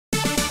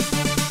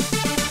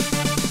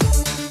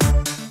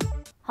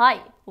Hi,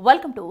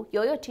 welcome to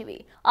YOYO TV.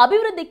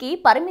 అభివృద్ధికి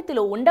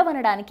పరిమితులు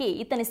ఉండవనడానికి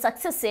ఇతని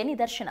సక్సెస్ ఏ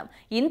నిదర్శనం.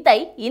 ఇంతై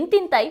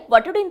ఇంతింతై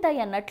వటుడింతై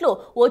అన్నట్లు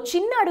ఓ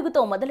చిన్న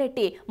అడుగుతో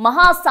మొదలెట్టి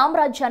మహా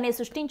సామ్రాజ్యాన్ని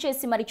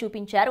సృష్టించేసి మరి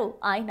చూపించారు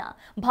ఆయన.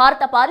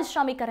 భారత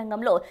పారిశ్రామిక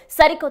రంగంలో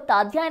సరికొత్త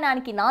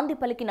అధ్యయనానికి నాంది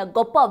పలికిన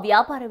గొప్ప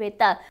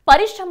వ్యాపారవేత్త,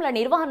 పరిశ్రమల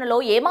నిర్వహణలో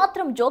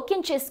ఏమాత్రం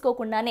జోక్యం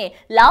చేసుకోకుండానే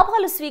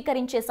లాభాలు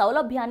స్వీకరించే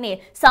సౌలభ్యాన్ని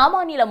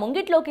సామాన్యుల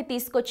ముంగిట్లోకి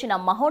తీసుకొచ్చిన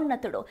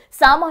మహోన్నతుడు.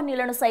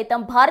 సామాన్యులను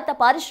సైతం భారత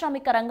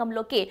పారిశ్రామిక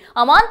రంగంలోకి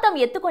అమాంతం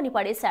ఎత్తుకొని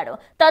పడేశాడు.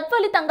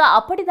 తత్ఫలితంగా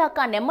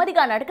అప్పటిదాకా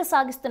నెమ్మదిగా నడక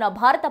సాగిస్తున్న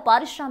భారత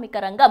పారిశ్రామిక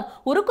రంగం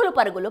ఉరుకులు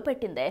పరుగులు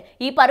పెట్టిందే.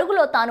 ఈ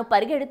పరుగులో తాను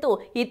పరిగెడుతూ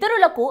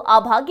ఇతరులకు ఆ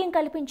భాగ్యం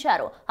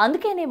కల్పించారు.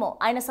 అందుకేనేమో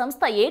ఆయన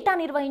సంస్థ ఏటా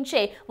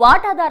నిర్వహించే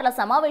వాటాదారుల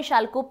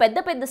సమావేశాలకు పెద్ద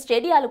పెద్ద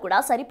స్టేడియాలు కూడా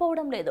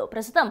సరిపోవడం లేదు.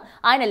 ప్రస్తుతం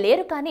ఆయన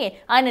లేరు, కానీ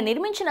ఆయన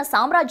నిర్మించిన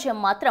సామ్రాజ్యం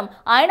మాత్రం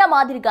ఆయన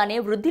మాదిరిగానే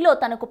వృద్ధిలో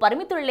తనకు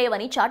పరిమితులు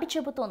లేవని చాటి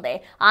చెబుతోంది.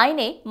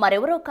 ఆయనే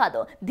మరెవరో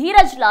కాదు,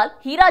 ధీరజ్లాల్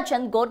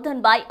హీరాచంద్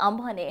గోర్ధన్భాయ్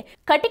అంబానీ.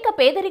 కటిక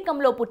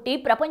పేదరికంలో పుట్టి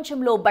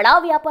ప్రపంచంలో బడా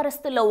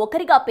వ్యాపారస్తుల్లో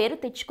ఒకరిగా పేరు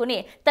తెచ్చుకుని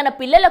తన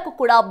పిల్లలకు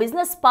కూడా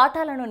బిజినెస్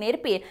పాఠాలను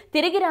నేర్పి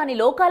తిరిగి రాని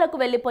లోకాలకు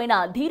వెళ్లిపోయిన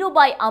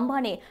Dhirubhai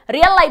Ambani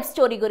real life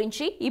story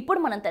గురించి ఇప్పుడు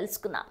మనం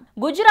తెలుసుకుందాం.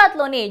 గుజరాత్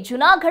లోని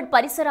జునాగఢ్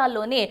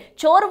పరిసరాల్లోని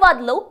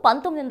చోర్వాద్ లో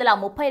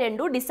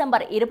 1932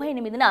 డిసెంబర్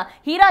 28న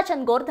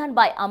హీరాచంద్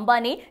గోర్ధన్భాయ్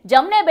అంబానీ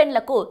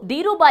జమ్నేబెన్లకు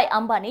ధీరుభాయ్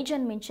అంబానీ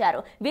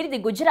జన్మించారు.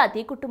 వీరిది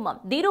గుజరాతీ కుటుంబం.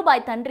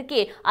 ధీరుభాయ్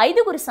తండ్రికి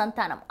 5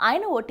 సంతానం.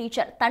 ఆయన ఓ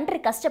టీచర్.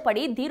 తండ్రి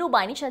కష్టపడి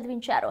ధీరుభాయ్ని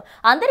చదివించారు.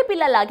 అందరి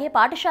పిల్లలాగే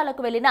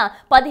పాఠశాలకు వెళ్లిన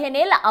 15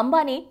 ఏళ్ల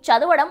అంబానీ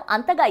చదవడం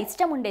అంతగా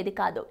ఇష్టం ఉండేది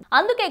కాదు.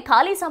 అందుకే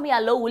ఖాళీ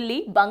సమయాల్లో ఉల్లి,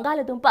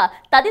 బంగాళదుంప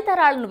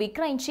తదితరాలను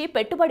విక్రయించి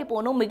పెట్టుబడి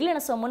పోను మిగిలిన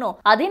సొమ్మును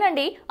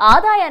అదేనండి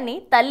ఆదాయాన్ని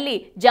తల్లి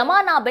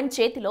జమానాబెన్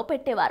చేతిలో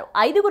పెట్టేవారు.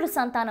 5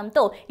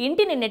 సంతానంతో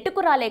ఇంటిని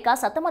నెట్టుకురాలేక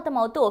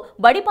సతమతమవుతూ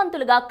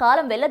బడిపంతులుగా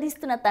కాలం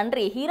వెల్లదీస్తున్న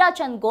తండ్రి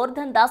హీరాచంద్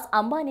గోర్ధన్ దాస్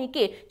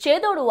అంబానీకి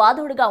చేదోడు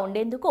వాదోడుగా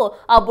ఉండేందుకు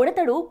ఆ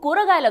బుడతడు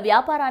కూరగాయల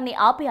వ్యాపారాన్ని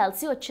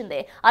ఆపేయాల్సి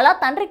వచ్చింది. అలా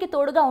తండ్రికి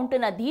తోడుగా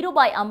ఉంటున్న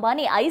ధీరుభాయ్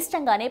అంబానీ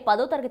అయిష్టంగానే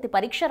 10వ తరగతి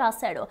పరీక్ష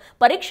రాశాడు.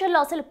 పరీక్షల్లో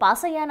అసలు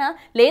పాస్ అయ్యానా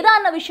లేదా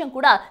అన్న విషయం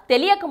కూడా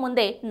తెలియక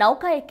ముందే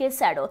నౌక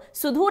ఎక్కేశాడు.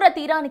 సుదూర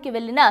తీరానికి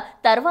వెళ్లిన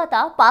తర్వాత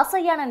పాస్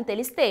అయ్యానని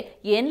తెలిస్తే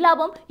ఏం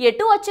లాభం,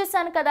 ఎటు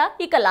వచ్చేశాను కదా,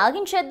 ఇక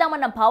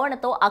లాగించేద్దామన్న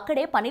భావనతో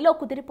అక్కడే పనిలో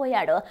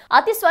కుదిరిపోయాడు.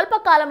 అతి స్వల్ప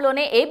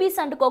కాలంలోనే ఏబీస్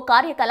అండ్ కో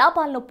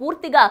కార్యకలాపాలను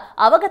పూర్తిగా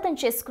అవగతం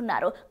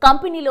చేసుకున్నారు.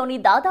 కంపెనీలోని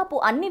దాదాపు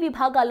అన్ని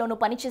విభాగాల్లోనూ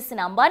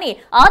పనిచేసిన అంబానీ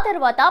ఆ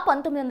తర్వాత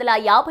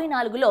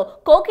 1954లో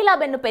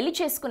కోకిలాబెన్ను పెళ్లి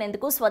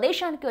చేసుకునేందుకు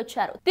స్వదేశానికి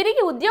వచ్చారు.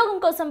 తిరిగి ఉద్యోగం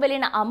కోసం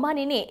వెళ్లిన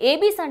అంబానీని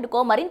ఏబీస్ అండ్ కో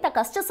మరింత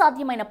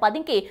కష్టసాధ్యమైన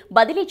పదికి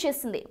బదిలీ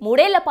చేసింది.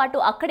 3 ఏళ్ల పాటు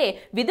అక్కడే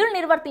విధులు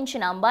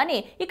నిర్వర్తించిన అంబానీ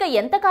ఇక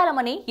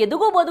ఎంతకాలమని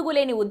ఎదుగు బొదుగు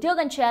లేని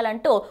ఉద్యోగం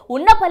చేయాలంటూ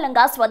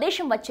ఉన్నపలంగా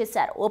స్వదేశం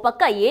వచ్చేశారు. ఓ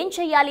పక్క ఏం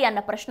చెయ్యాలి అన్న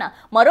ప్రశ్న,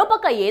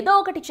 మరోపక్క ఏదో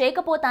ఒకటి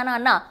చేయకపోతానా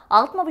అన్న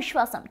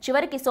ఆత్మవిశ్వాసం.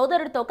 చివరికి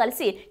సోదరుడితో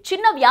కలిసి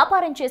చిన్న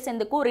వ్యాపారం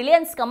చేసేందుకు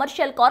రిలయన్స్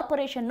కమర్షియల్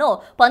కార్పొరేషన్ ను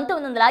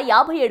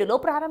 1957లో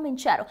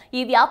ప్రారంభించారు.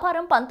 ఈ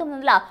వ్యాపారం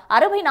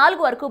 1964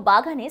 వరకు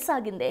బాగానే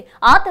సాగింది.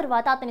 ఆ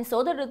తర్వాత అతని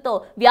సోదరుడితో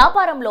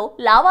వ్యాపారంలో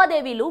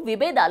లావాదేవీలు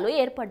విభేదాలు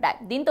ఏర్పడ్డాయి.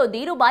 దీంతో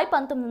ధీరుభాయ్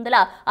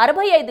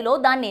 1965లో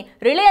దాన్ని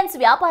రిలయన్స్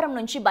వ్యాపారం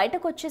నుంచి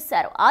బయటకు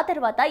వచ్చేశారు. ఆ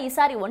తర్వాత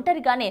ఈసారి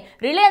ఒంటరిగానే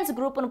రిలయన్స్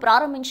గ్రూపును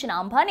ప్రారంభించిన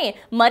అంబానీ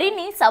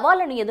మరిన్ని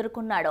సవాళ్లను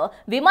ఎదుర్కొన్నాడు.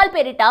 విమల్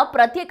పేరిట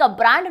ప్రత్యేక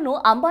బ్రాండ్ ను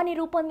అంబానీ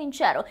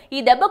రూపొందించారు. ఈ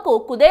దెబ్బకు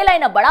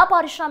కుదేలైన బడా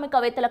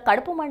పారిశ్రామికవేత్తల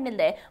కడుపు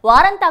మండిందే.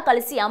 వారంతా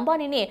కలిసి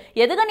అంబానీని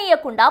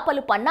ఎదగనీయకుండా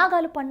పలు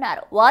పన్నాగాలు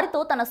పన్నారు. వారితో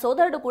తన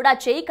సోదరుడు కూడా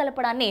చేయి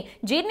కలపడాన్ని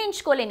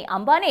జీర్ణించుకోలేని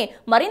అంబానీ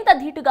మరింత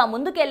ధీటుగా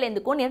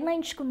ముందుకెళ్లేందుకు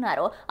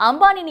నిర్ణయించుకున్నారు.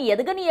 అంబానీని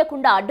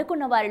ఎదగనీయకుండా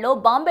అడ్డుకున్న వారిలో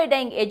బాంబే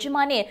డైయింగ్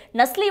యజమాని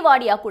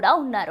నస్లీవాడియా కూడా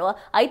ఉన్నారు.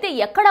 అయితే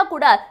ఎక్కడా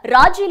కూడా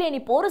రాజీ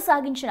లేని పోరు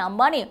సాగించిన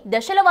అంబానీ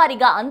దశల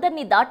వారీగా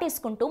అందరినీ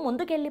దాటేసుకుంటూ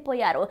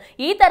ముందుకెళ్లిపోయారు.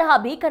 ఈ తరహా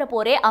భీకర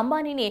పోరే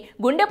అంబానీని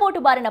గుండెపోటు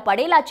బారిన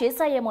పడేలా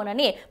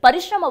చేశాయేమోనని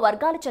పరిశ్రమ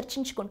వర్గాలు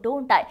చర్చించుకుంటూ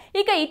ఉంటాయి.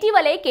 ఇక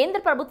ఇటీవలే కేంద్ర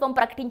ప్రభుత్వం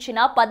ప్రకటించిన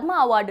పద్మ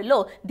అవార్డులో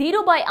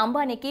ధీరుభాయ్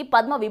అంబానీకి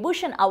పద్మ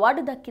విభూషణ్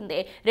అవార్డు దక్కింది.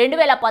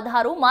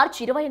 2016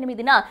 మార్చి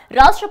 28న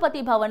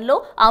రాష్ట్రపతి భవన్ లో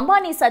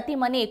అంబానీ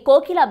సతీమణి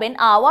కోకిలాబెన్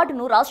ఆ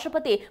అవార్డును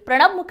రాష్ట్రపతి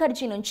ప్రణబ్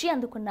ముఖర్జీ నుంచి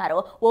అందుకున్నారు.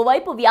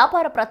 ఓవైపు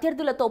వ్యాపార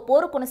ప్రత్యర్థులతో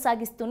పోరు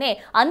కొనసాగిస్తూనే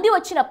అంది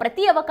వచ్చిన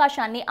ప్రతి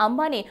అవకాశాన్ని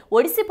అంబానీ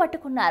ఒడిసి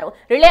పట్టుకున్నారు.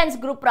 రిలయన్స్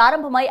గ్రూప్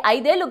ప్రారంభమై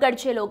 5 ఏళ్లు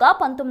గడిచేలోగా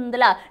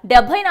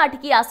 1970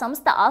 నాటికి ఆ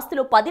సంస్థ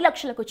ఆస్తులు 10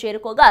 లక్షలకు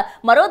చేరుకోగా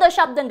మరో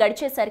దశాబ్దం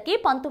గడిచేసరికి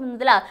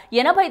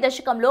 1980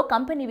 దశకంలో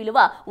కంపెనీ విలువ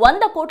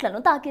 100 కోట్లను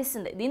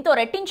తాకేసింది. దీంతో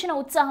రెట్టించిన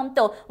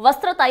ఉత్సాహంతో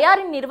వస్త్ర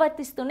తయారీని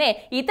నిర్వర్తిస్తూనే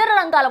ఇతర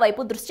రంగాల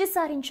వైపు దృష్టి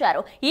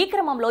సారించారు. ఈ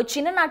క్రమంలో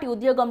చిన్ననాటి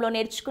ఉద్యోగంలో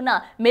నేర్చుకున్న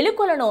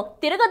మెలుకులను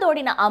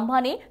తిరగదోడిన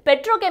అంబానీ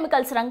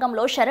పెట్రోకెమికల్స్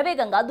రంగంలో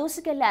శరవేగంగా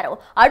దూసుకెళ్లారు.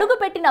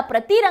 అడుగుపెట్టిన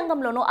ప్రతి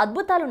రంగంలోనూ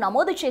అద్భుతాలు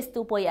నమోదు చేస్తూ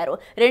పోయారు.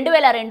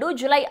 2002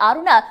 జూలై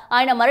 6న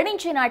ఆయన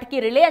మరణించే నాటికి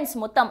రిలయన్స్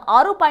మొత్తం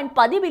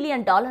 $6.10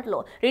 బిలియన్.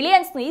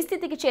 రిలయన్స్ ను ఈ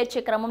స్థితికి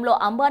చేర్చే క్రమంలో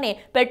అంబానీ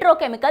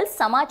పెట్రోకెమికల్స్,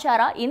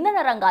 సమాచార, ఇంధన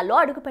రంగాల్లో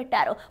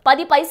అడుగుపెట్టారు.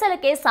 10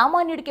 పైసలకే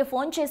సామాన్యుడికి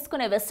ఫోన్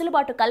చేసుకునే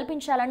వెసులుబాటు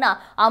కల్పించాలన్న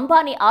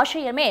అంబానీ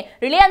ఆశయమే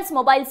రిలయన్స్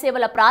మొబైల్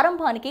సేవల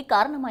ప్రారంభానికి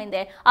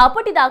కారణమైంది.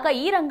 అప్పటిదాకా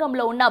ఈ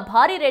రంగంలో ఉన్న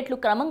భారీ రేట్లు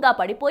క్రమంగా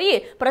పడిపోయి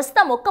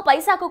ప్రస్తుతం ఒక్క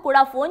పైసాకు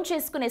కూడా ఫోన్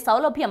చేసుకునే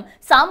సౌలభ్యం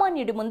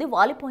సామాన్యుడి ముందు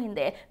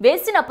వాలిపోయింది.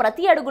 వేసిన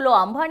ప్రతి అడుగులో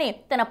అంబానీ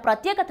తన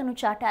ప్రత్యేకతను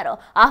చాటారు.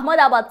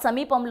 అహ్మదాబాద్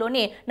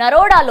సమీపంలోని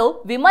నరోడాలో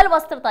విమల్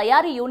వస్త్ర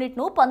తయారీ యూనిట్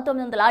ను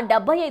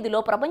 1975లో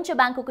ప్రపంచ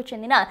బ్యాంకుకు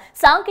చెందిన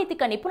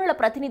సాంకేతిక నిపుణుల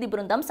ప్రతినిధి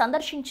బృందం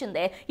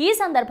సందర్శించింది. ఈ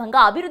సందర్భంగా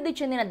అభివృద్ధి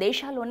చెందిన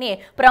దేశాల్లోని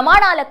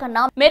ప్రమాణాల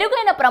కన్నా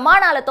మెరుగైన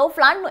ప్రమాణాలతో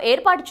ప్లాంట్ ను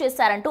ఏర్పాటు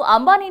చేశారంటూ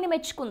అంబానీని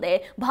మెచ్చుకుంది.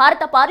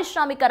 భారత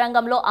పారిశ్రామిక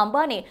రంగంలో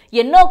అంబానీ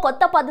ఎన్నో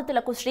కొత్త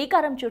పద్ధతులకు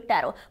శ్రీకారం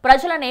చుట్టారు.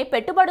 ప్రజలనే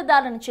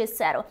పెట్టుబడిదారులను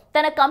చేశారు.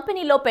 తన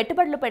కంపెనీలో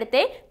పెట్టుబడులు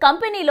పెడితే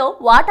కంపెనీలో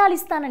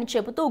వాటాలిస్తానని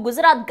చెబుతూ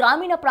గుజరాత్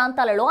గ్రామీణ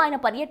ప్రాంతాలలో ఆయన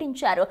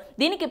పర్యటించారు.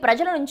 దీనికి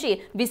ప్రజల నుంచి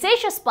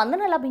విశేష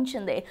స్పందన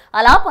లభించింది.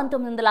 అలా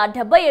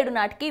 1977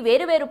 నాటికి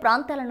వేరువేరు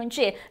ప్రాంతాల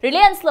నుంచి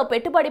రిలయన్స్ లో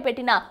పెట్టుబడి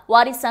పెట్టిన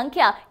వారి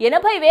సంఖ్య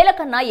 80,000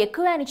 కన్నా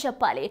ఎక్కువే అని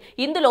చెప్పాలి.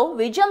 ఇందులో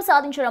విజయం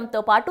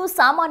సాధించడంతో పాటు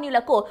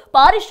సామాన్యులకు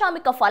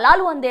పారిశ్రామిక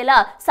ఫలాలు అందేలా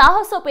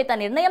సాహసోపేత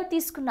నిర్ణయం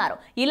తీసుకున్నారు.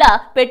 ఇలా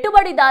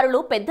పెట్టుబడిదారులు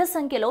పెద్ద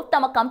సంఖ్యలో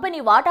తమ కంపెనీ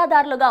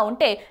వాటాదారులుగా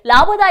ఉంటే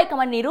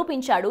లాభదాయకమని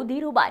నిరూపించాడు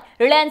ధీరుభాయ్.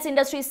 రిలయన్స్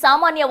ఇండస్ట్రీస్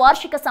సామాన్య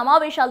వార్షిక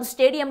సమావేశాలు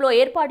స్టేడియంలో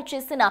ఏర్పాటు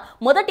చేసిన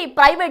మొదటి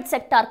ప్రైవేట్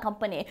సెక్టార్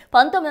కంపెనీ.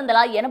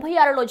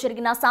 1986లో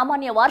జరిగిన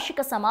సామాన్య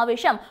వార్షిక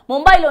సమావేశం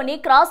ముంబైలోని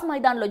క్రాస్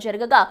మైదాన్లో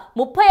జరగగా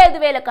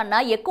 35,000 కన్నా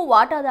ఎక్కువ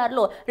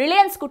వాటాదారులు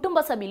రిలయన్స్ కుటుంబ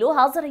సభ్యులు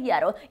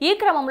హాజరయ్యారు. ఈ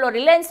క్రమంలో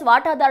రిలయన్స్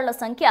వాటాదారుల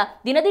సంఖ్య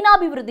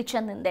దినదినాభివృద్ధి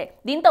చెందింది.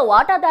 దీంతో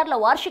వాటాదారుల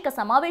వార్షిక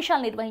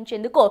సమావేశాలు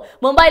నిర్వహించేందుకు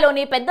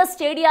ముంబైలోని పెద్ద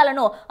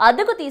స్టేడియాలను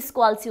అద్దెకు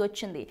తీసుకోవాల్సి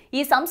వచ్చింది.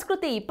 ఈ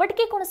సంస్కృతి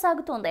ఇప్పటికీ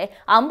కొనసాగుతోంది.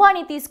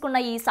 అంబానీ తీసుకున్న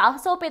ఈ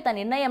సాహసోపేత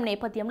నిర్ణయం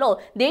నేపథ్యంలో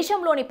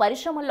దేశంలోని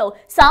పరిశ్రమల్లో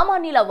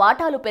సామాన్యుల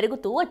వాటాలు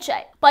పెరుగుతూ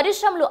వచ్చాయి.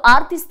 పరిశ్రమలు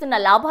ఆర్జిస్తున్న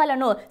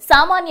లాభాలను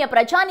సామాన్య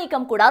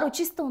ప్రజానీకం కూడా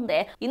రుచిస్తుంది.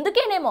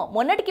 ఇందుకేనేమో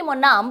మొన్నటికి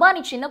మొన్న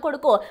అంబానీ చిన్న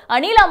కొడుకు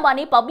అనిల్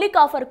అంబానీ పబ్లిక్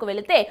ఆఫర్ కు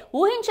వెళితే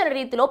ఊహించని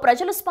రీతిలో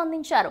ప్రజలు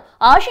స్పందించారు.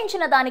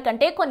 ఆశించిన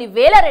దానికంటే కొన్ని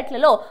వేల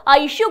రెట్లలో ఆ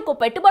ఇష్యూకు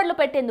పెట్టుబడులు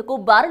పెట్టేందుకు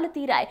బారులు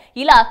తీరాయి.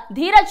 ఇలా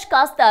ధీరజ్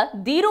కాస్త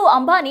ధీరు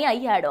అంబానీ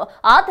అయ్యాడు.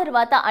 ఆ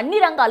తర్వాత అన్ని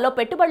రంగాల్లో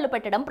పెట్టుబడులు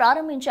పెట్టడం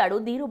ప్రారంభించాడు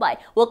ధీరుభాయ్.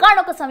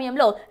 ఒకానొక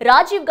సమయంలో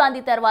రాజీవ్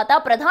గాంధీ తర్వాత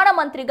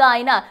ప్రధానమంత్రిగా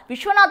అయిన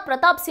విశ్వనాథ్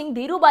ప్రతాప్ సింగ్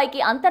ధీరుభాయ్కి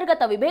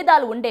అంతర్గత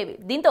విభేదాలు ఉండేవి.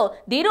 దీంతో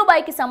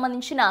ధీరుభాయ్కి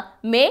సంబంధించిన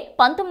మే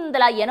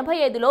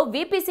 1985లో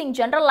వీపీ సింగ్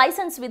జనరల్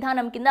లైసెన్స్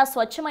విధానం కింద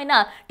స్వచ్ఛమైన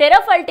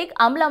టెరఫల్టిక్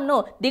అమ్లంను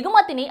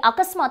దిగుమతిని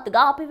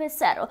అకస్మాత్తుగా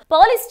ఆపివేశారు.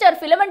 పాలిస్టర్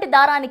ఫిలమెంట్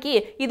దారానికి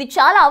ఇది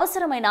చాలా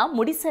అవసరమైన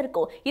ముడి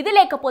సరుకు. ఇది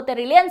లేకపోతే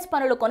రిలయన్స్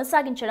పనులు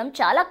కొనసాగించడం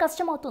చాలా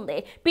కష్టమవుతుంది.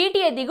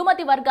 పీటీఏ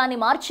దిగుమతి వర్గాన్ని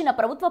మార్చిన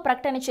ప్రభుత్వ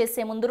ప్రకటన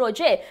చేసే ముందు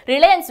రోజే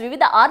రిలయన్స్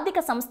వివిధ ఆర్థిక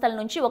సంస్థల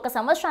నుంచి 1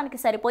 సంవత్సరానికి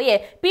సరిపోయే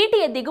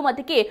పీటీఏ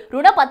దిగుమతికి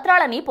రుణ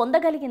పత్రాలని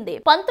పొందగలిగింది.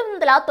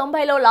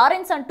 1990లో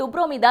లారెన్స్ అండ్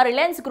టుబ్రో మీద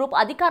రిలయన్స్ గ్రూప్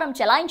అధికారం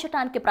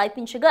చెలాయించడానికి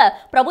ప్రయత్నించగా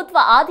ప్రభుత్వ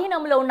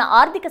ఆధీనంలో ఉన్న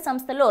ఆర్థిక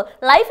సంస్థలు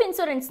లైఫ్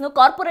ఇన్సూరెన్స్ ను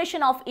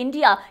కార్పొరేషన్ ఆఫ్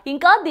ఇండియా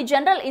ఇంకా ది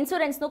జనరల్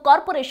ఇన్సూరెన్స్ ను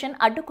కార్పొరేషన్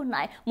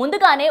అడ్డుకున్నాయి.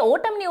 ముందుగానే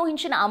ఓటమిని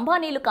ఊహించిన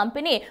అంబానీలు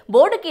కంపెనీ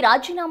బోర్డుకి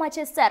రాజీనామా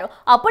చేశారు.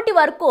 అప్పటి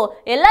వరకు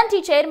ఎల్ఎన్టీ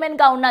చైర్మన్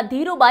గా ఉన్న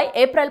ధీరుభాయ్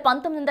ఏప్రిల్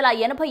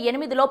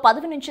 1988లో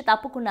పదవి నుంచి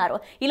తప్పుకున్నారు.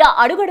 ఇలా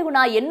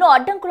అడుగడుగునా ఎన్నో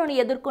అడ్డంకులను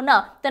ఎదుర్కొన్న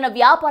తన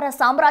వ్యాపార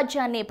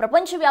సామ్రాజ్యాన్ని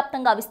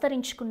ప్రపంచవ్యాప్తంగా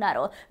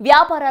విస్తరించుకున్నారు.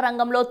 వ్యాపార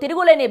రంగంలో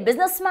తిరుగులేని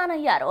బిజినెస్ మ్యాన్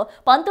అయ్యారు.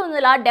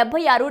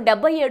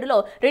 1976-77లో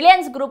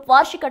రిలయన్స్ గ్రూప్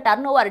వార్షిక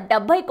టర్నోవర్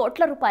 70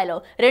 కోట్ల రూపాయలు.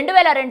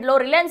 2002లో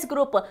రిలయన్స్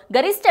గ్రూప్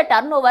గరిష్ట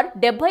టర్నోవర్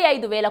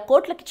 75,000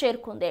 కోట్లకి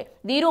చేరుకుంది.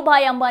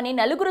 ధీరుభాయ్ అంబానీ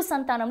నలుగురు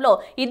సంతానంలో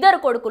 2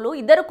 కొడుకులు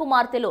 2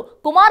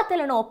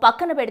 కుమార్తెలను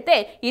పక్కన పెడితే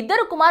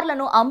 2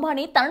 కుమారులను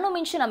అంబానీ తనను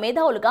మించిన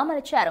మేధావులుగా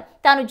మలిచారు.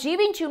 తాను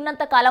జీవించి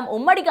ఉన్నంత కాలం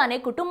ఉమ్మడిగానే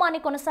కుటుంబాన్ని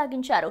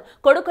కొనసాగించారు.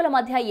 కొడుకుల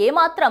మధ్య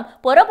ఏమాత్రం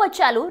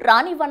పొరపొచ్చాలు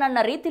రానివ్వనన్న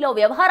రీతిలో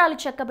వ్యవహారాలు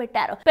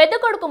చక్కబెట్టారు. పెద్ద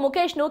కొడుకు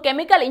ముఖేష్ ను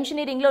కెమికల్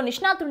ఇంజనీరింగ్ లో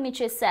నిష్ణాతుడిని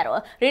చేశారు.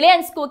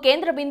 రిలయన్స్ కు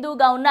కేంద్ర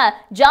బిందువుగా ఉన్న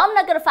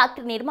జామ్నగర్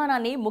ఫ్యాక్టరీ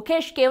నిర్మాణాన్ని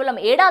ముఖేష్ కేవలం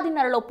 1.5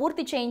 ఏడాదిన్నరలో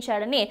పూర్తి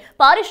చేయించాడని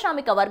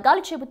పారిశ్రామిక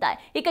వర్గాలు చెబుతాయి.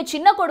 ఇక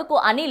చిన్న కొడుకు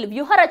అనిల్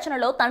వ్యూహ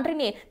రచనలో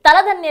తండ్రిని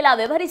తలదన్నేలా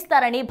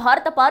వ్యవహరిస్తారని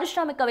భారత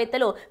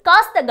పారిశ్రామికవేత్తలు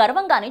కాస్త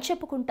గర్వంగానే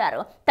చెప్పుకుంటారు.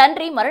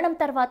 తండ్రి మరణం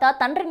తర్వాత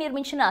తండ్రి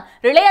నిర్మించిన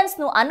రిలయన్స్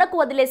ను అన్నకు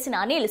వదిలేసిన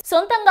అనిల్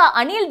సొంతంగా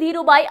అనిల్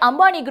ధీరుభాయ్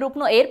అంబానీ గ్రూప్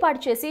ను ఏర్పాటు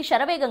చేసి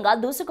శరవేగంగా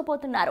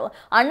దూసుకుపోతున్నారు.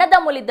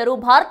 అన్నదమ్ములిద్దరూ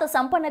భారత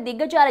సంపన్న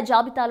దిగ్గజాల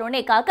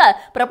జాబితాలోనే కాక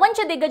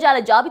ప్రపంచ దిగ్గజాల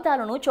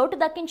జాబితాలోనూ చోటు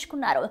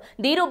దక్కించుకున్నారు.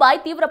 ధీరుభాయ్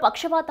తీవ్ర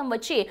పక్షవాతం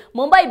వచ్చి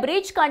ముంబై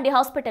బ్రీచ్ కాండి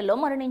హాస్పిటల్లో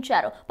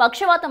మరణించారు.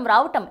 పక్షవాతం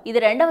రావటం ఇది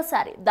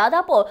 2వసారి.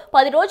 దాదాపు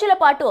 10 రోజుల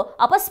పాటు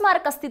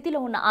అపస్మారక స్థితిలో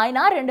ఉన్న ఆయన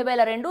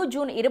 2002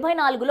 జూన్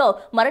 24లో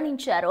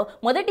మరణించారు.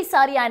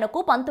 మొదటిసారి ఆయనకు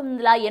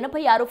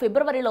 1986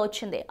 ఫిబ్రవరిలో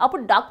వచ్చింది.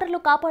 అప్పుడు డాక్టర్లు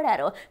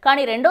కాపాడారు.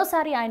 కానీ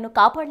రెండోసారి ఆయన్ను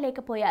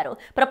కాపాడలేకపోయారు.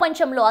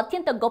 ప్రపంచంలో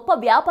అత్యంత గొప్ప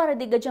వ్యాపార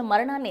దిగ్గజం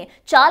మరణాన్ని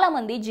చాలా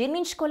మంది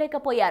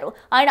జీర్ణించుకోలేకపోయారు.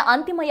 ఆయన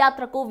అంతిమ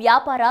యాత్రకు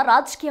వ్యాపార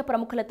రాజకీయ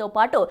ప్రముఖులతో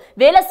పాటు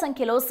వేల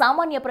సంఖ్యలో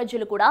సామాన్య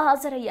ప్రజలు కూడా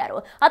హాజరయ్యారు.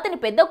 అతని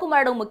పెద్ద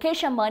కుమారుడు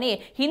ముఖేష్ అంబానీ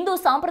హిందూ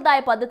సాంప్రదాయ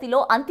పద్ధతిలో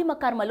అంతిమ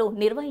కర్మలు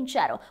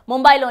నిర్వహించారు.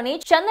 ముంబైలోని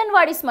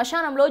చందన్వాడి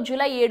శ్మశానంలో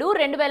జూలై 7,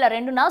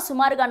 2002న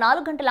సుమారుగా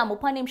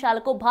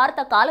 4:30 భారత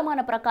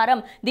కాలమాన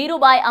ప్రకారం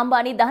ధీరుభాయ్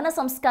అంబానీ దహన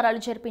సంస్కారాలు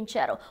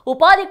జరిపించారు.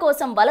 ఉపాధి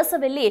కోసం వలస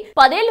వెళ్లి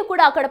 10 ఏళ్లు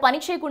కూడా అక్కడ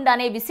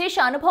పనిచేయకుండానే విశేష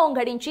అనుభవం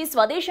గడించి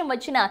స్వదేశం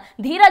వచ్చిన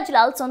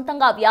ధీరజ్లాల్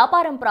సొంతంగా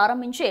వ్యాపారం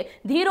ప్రారంభించి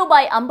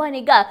ధీరుభాయ్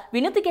అంబానీగా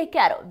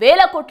వినుతికెక్కారు.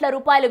 వేల కోట్ల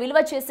రూపాయలు విలువ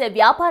చేసే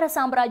వ్యాపార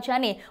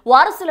సామ్రాజ్యాన్ని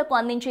వారసులకు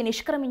అందించి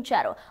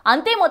నిష్క్రమించారు.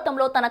 అంతే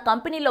మొత్తంలో తన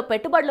కంపెనీలో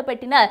పెట్టుబడులు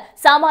పెట్టిన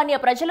సామాన్య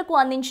ప్రజలకు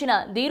అందించిన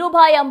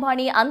ధీరుభాయ్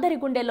అంబానీ అందరి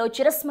గుండెల్లో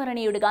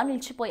చిరస్మరణీయుడిగా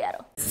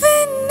నిలిచిపోయారు.